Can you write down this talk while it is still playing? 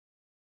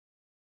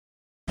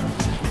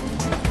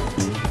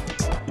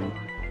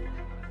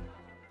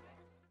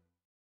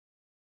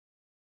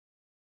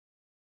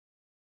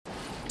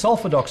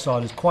sulfur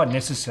dioxide is quite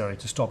necessary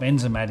to stop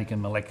enzymatic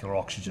and molecular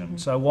oxygen.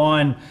 So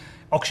wine,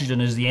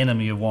 oxygen is the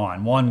enemy of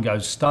wine. Wine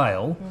goes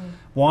stale.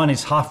 Wine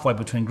is halfway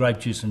between grape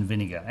juice and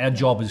vinegar. Our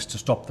job is to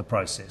stop the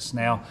process.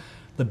 Now,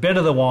 the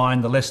better the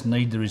wine, the less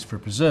need there is for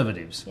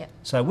preservatives.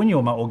 So when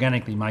you're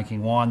organically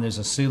making wine, there's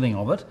a ceiling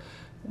of it.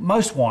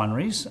 Most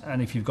wineries,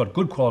 and if you've got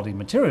good quality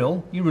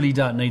material, you really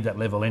don't need that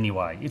level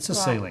anyway. It's a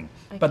ceiling.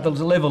 But the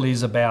level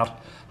is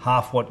about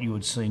half what you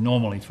would see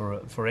normally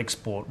for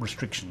export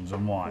restrictions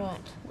on wine.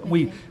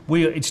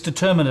 It's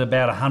determined at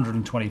about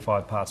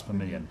 125 parts per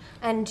million.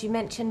 And you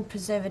mentioned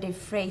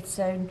preservative-free,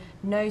 so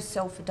no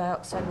sulfur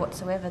dioxide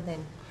whatsoever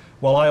then?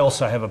 Well, I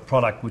also have a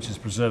product which is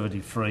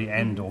preservative-free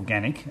and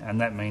organic, and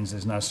that means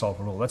there's no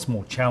sulfur at all. That's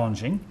more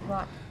challenging.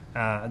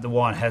 The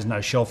wine has no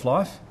shelf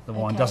life. The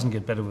wine doesn't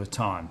get better with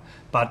time.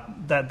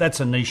 But that's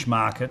a niche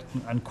market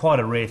and quite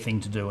a rare thing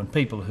to do, and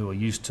people who are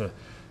used to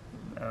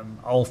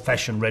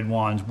old-fashioned red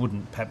wines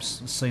wouldn't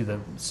perhaps see the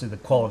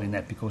quality in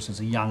that because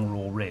it's a young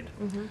raw red.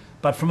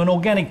 But from an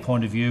organic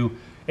point of view,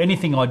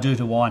 anything I do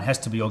to wine has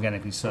to be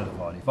organically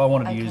certified. If I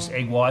wanted to use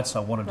egg whites, I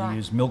wanted to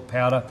use milk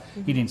powder,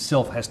 it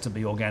itself has to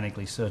be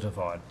organically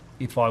certified.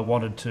 If I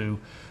wanted to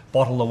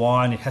bottle the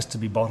wine, it has to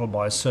be bottled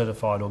by a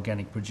certified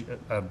organic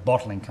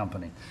bottling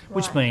company,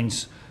 which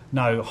means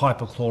no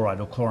hypochlorite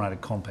or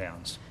chlorinated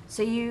compounds.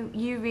 So you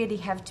really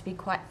have to be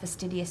quite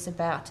fastidious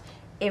about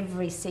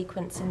every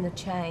sequence in the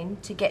chain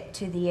to get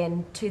to the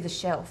end, to the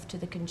shelf, to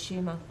the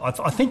consumer.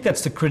 I think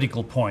that's the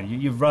critical point.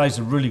 You've raised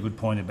a really good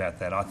point about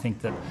that. I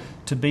think that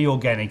to be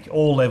organic,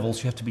 all levels,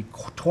 you have to be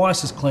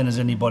twice as clean as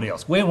anybody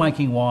else. We're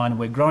making wine,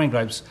 we're growing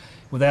grapes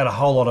without a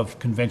whole lot of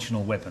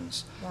conventional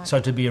weapons. So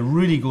to be a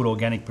really good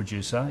organic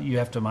producer, you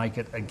have to make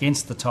it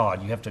against the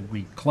tide. You have to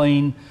be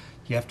clean,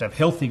 you have to have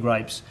healthy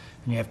grapes,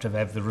 and you have to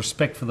have the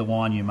respect for the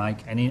wine you make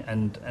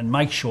and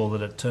make sure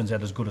that it turns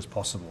out as good as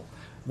possible.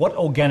 What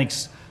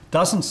organics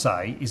doesn't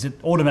say is it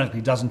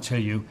automatically doesn't tell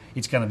you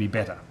it's going to be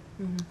better.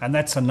 And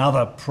that's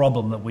another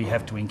problem that we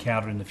have to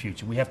encounter in the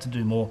future. We have to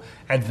do more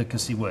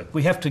advocacy work.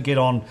 We have to get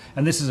on,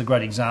 and this is a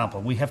great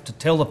example, we have to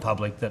tell the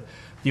public that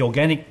the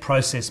organic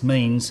process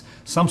means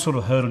some sort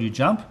of hurdle you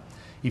jump.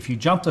 If you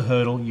jump the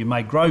hurdle, you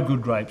may grow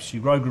good grapes, you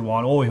grow good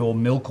wine, or your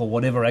milk or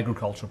whatever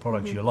agricultural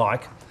products you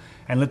like,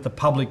 and let the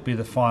public be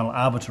the final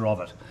arbiter of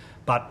it.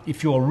 But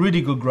if you're a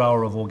really good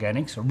grower of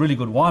organics, a really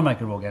good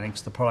winemaker of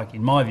organics, the product,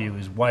 in my view,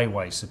 is way,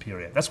 way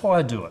superior. That's why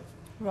I do it.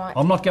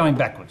 I'm not going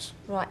backwards.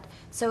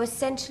 So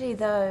essentially,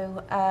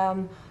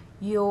 though,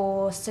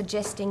 you're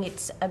suggesting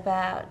it's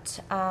about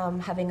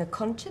having a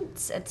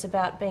conscience, it's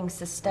about being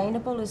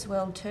sustainable as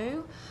well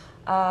too.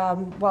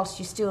 Whilst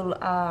you still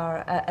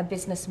are a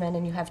businessman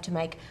and you have to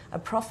make a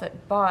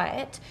profit by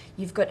it,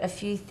 you've got a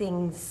few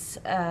things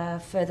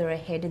further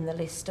ahead in the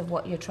list of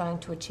what you're trying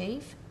to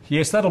achieve.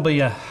 Yes, that'll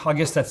be, I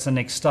guess that's the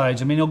next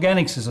stage. I mean,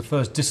 organics is the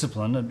first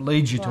discipline. It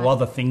leads you to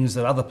other things,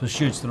 other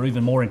pursuits that are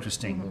even more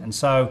interesting. And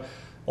so,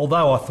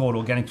 although I thought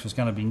organics was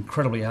going to be an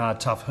incredibly hard,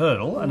 tough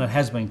hurdle, and it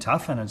has been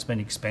tough and it's been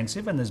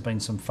expensive and there's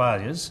been some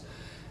failures,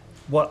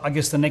 I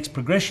guess the next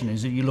progression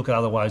is that you look at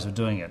other ways of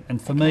doing it.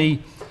 And for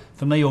me,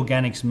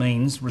 organics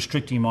means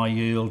restricting my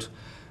yield,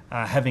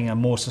 having a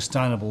more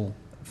sustainable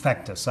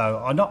factor. So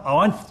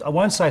I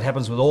won't say it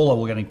happens with all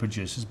organic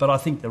producers, but I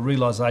think the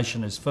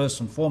realisation is first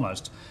and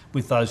foremost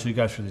with those who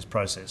go through this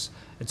process.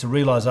 It's a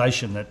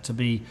realisation that to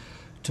be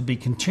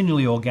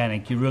continually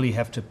organic, you really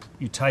have to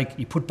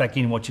you put back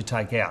in what you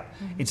take out.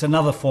 It's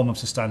another form of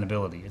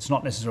sustainability. It's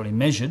not necessarily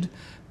measured,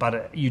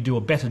 but you do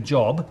a better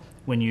job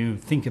when you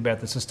think about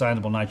the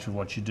sustainable nature of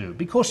what you do.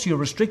 Because you're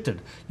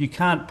restricted, you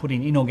can't put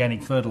in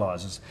inorganic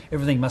fertilisers.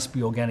 Everything must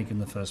be organic in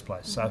the first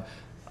place. So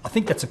I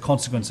think that's a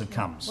consequence that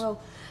comes.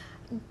 Well,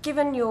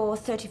 given your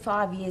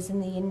 35 years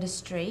in the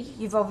industry,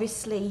 you've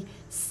obviously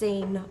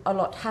seen a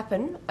lot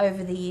happen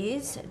over the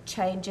years,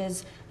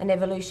 changes and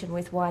evolution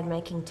with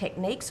winemaking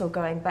techniques, or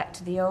going back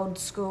to the old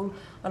school,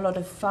 a lot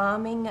of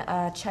farming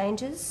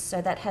changes,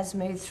 so that has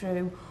moved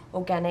through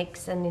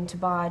organics and into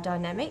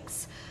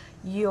biodynamics.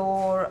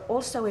 You're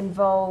also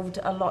involved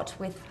a lot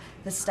with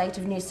the state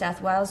of New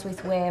South Wales,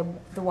 with where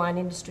the wine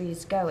industry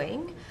is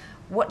going.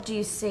 What do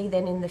you see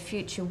then in the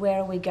future?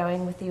 Where are we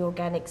going with the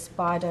organics,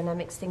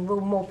 biodynamics thing?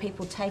 Will more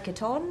people take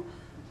it on?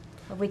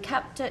 Have we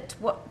capped it?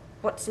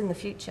 What's in the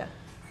future?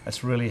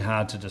 That's really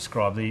hard to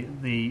describe.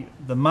 The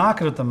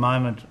market at the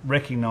moment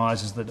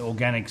recognises that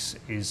organics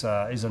is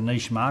a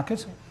niche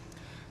market.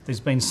 There's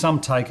been some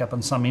take-up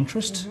and some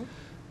interest.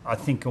 I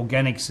think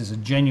organics is a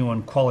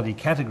genuine quality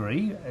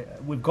category.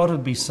 We've got to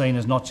be seen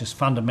as not just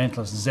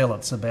fundamentalist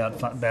zealots about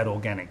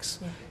organics.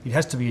 It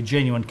has to be a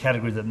genuine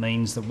category that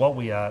means that what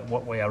we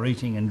are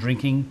eating and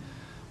drinking,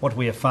 what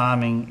we are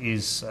farming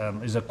is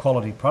a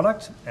quality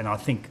product. And I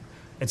think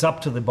it's up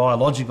to the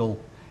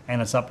biological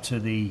and it's up to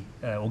the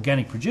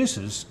organic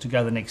producers to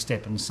go the next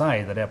step and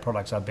say that our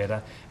products are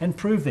better and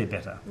prove they're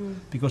better.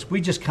 Because we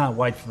just can't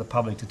wait for the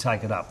public to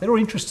take it up. They're all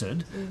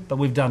interested, but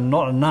we've done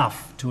not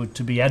enough to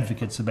be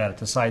advocates about it,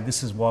 to say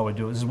this is why we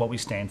do it, this is what we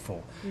stand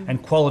for.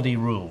 And quality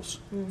rules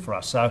for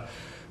us. So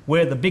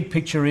Where the big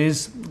picture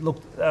is,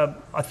 look,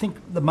 I think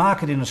the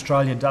market in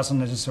Australia doesn't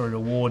necessarily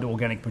reward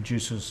organic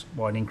producers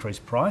by an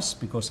increased price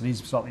because it is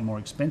slightly more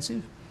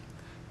expensive.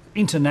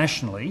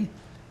 Internationally,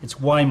 it's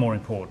way more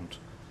important.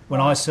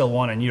 When I sell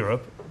wine in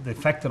Europe, the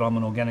fact that I'm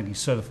an organically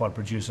certified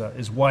producer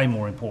is way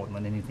more important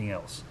than anything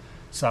else.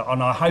 So,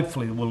 and I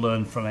hopefully will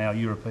learn from our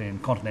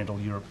continental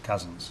Europe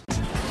cousins.